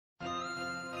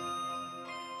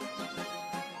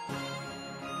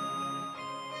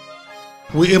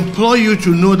We implore you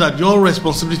to know that your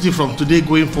responsibility from today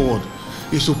going forward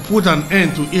is to put an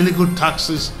end to illegal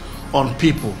taxes on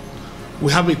people.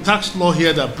 We have a tax law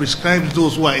here that prescribes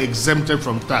those who are exempted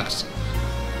from tax.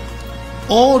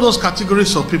 All those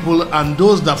categories of people and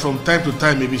those that from time to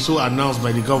time may be so announced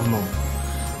by the governor,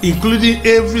 including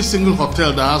every single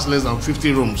hotel that has less than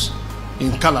 50 rooms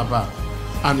in Calabar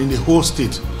and in the whole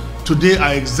state, today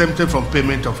are exempted from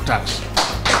payment of tax.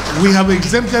 We have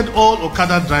exempted all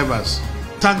Okada drivers,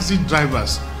 taxi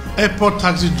drivers, airport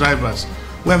taxi drivers.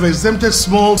 We have exempted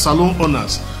small salon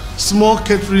owners, small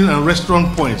catering and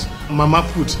restaurant points, mama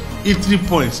put, eatery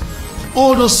points.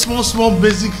 All those small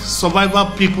basic survival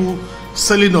people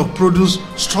selling of produce,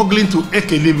 struggling to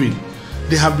make a living,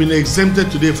 they have been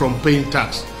exempted today from paying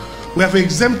tax. We have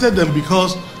exempted them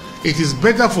because it is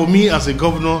better for me as a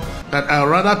governor that I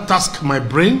rather task my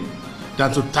brain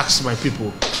than to tax my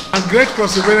people. And great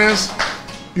perseverance,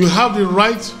 you have the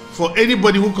right for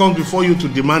anybody who comes before you to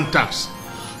demand tax.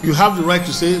 You have the right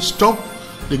to say, stop,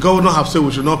 the governor have said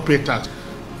we should not pay tax.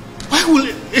 Why will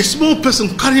a small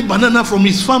person carry banana from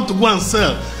his farm to go and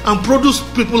sell, and produce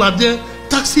people are there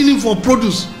taxing him for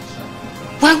produce?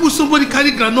 Why would somebody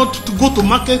carry groundnut to go to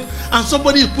market and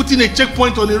somebody is putting a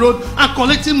checkpoint on the road and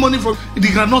collecting money from the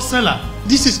groundnut seller?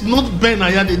 This is not Ben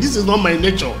Ayade, this is not my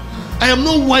nature. I am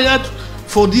not wired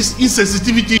for this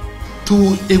insensitivity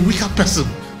to a weaker person.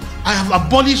 I have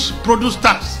abolished produce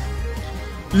tax.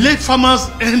 Let farmers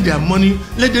earn their money,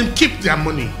 let them keep their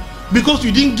money. Because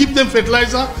you didn't give them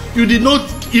fertilizer, you did not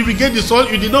irrigate the soil,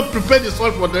 you did not prepare the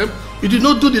soil for them, you did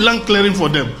not do the land clearing for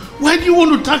them. Why do you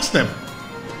want to tax them?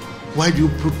 Why do you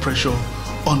put pressure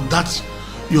on that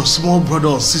your small brother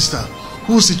or sister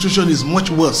whose situation is much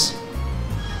worse?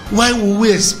 Why will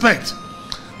we expect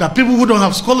that people who don't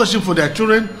have scholarship for their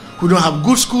children, who don't have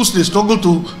good schools, they struggle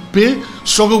to pay,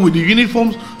 struggle with the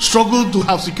uniforms, struggle to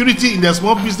have security in their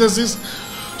small businesses,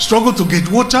 struggle to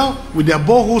get water with their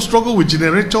borehole, struggle with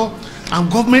generator, and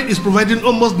government is providing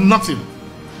almost nothing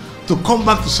to come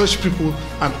back to such people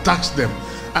and tax them?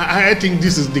 I think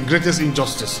this is the greatest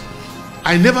injustice.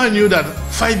 I never knew that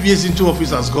 5 years into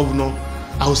office as governor,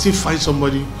 I would still find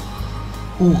somebody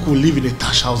who could live in a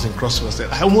thatch house in Cross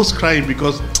River. I almost cried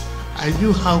because I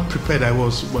knew how prepared I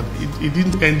was, but it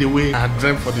didn't end the way I had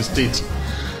dreamt for the state.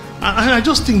 And I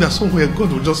just think that somewhere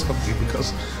God will just help me,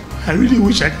 because I really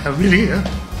wish I could really help.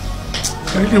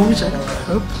 I really wish I could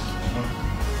help.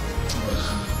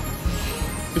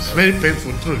 It's very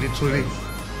painful, truly.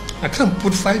 I can't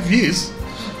put 5 years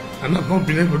and I've not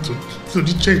been able to do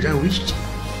the change I wished.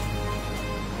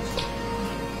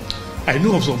 I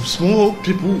know of some small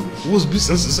people whose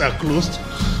businesses are closed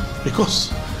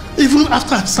because even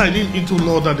after signing into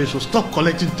law that they should stop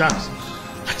collecting tax,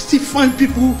 I still find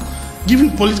people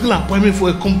giving political appointment for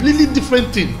a completely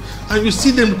different thing, and you see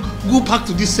them go back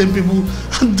to these same people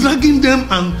and dragging them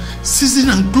and seizing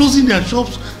and closing their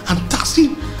shops and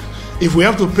taxing. If we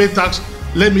have to pay tax,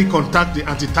 let me contact the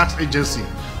anti-tax agency.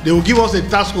 They will give us a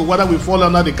tax code whether we fall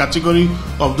under the category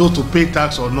of those to pay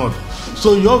tax or not.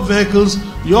 So your vehicles,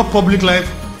 your public life,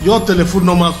 your telephone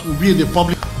numbers will be in the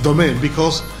public domain,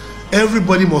 because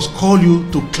everybody must call you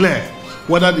to clear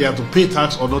whether they have to pay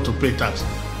tax or not to pay tax.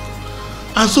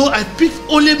 And so I pick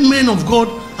only men of God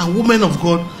and women of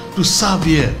God to serve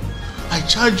here. I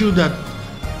charge you that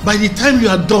by the time you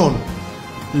are done,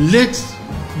 let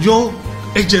your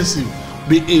agency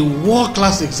be a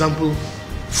world-class example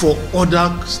for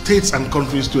other states and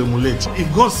countries to emulate.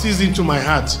 If God sees into my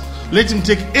heart, let him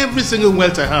take every single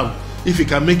wealth I have. If he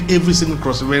can make every single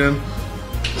Cross Riverian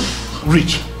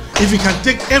rich, if he can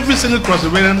take every single Cross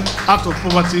Riverian out of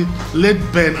poverty, let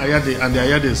Ben Ayade and the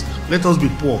Ayades, let us be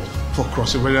poor for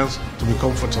Cross Riverians to be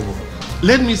comfortable.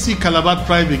 Let me see Calabar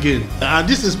thrive again. And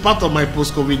this is part of my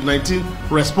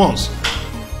post-COVID-19 response.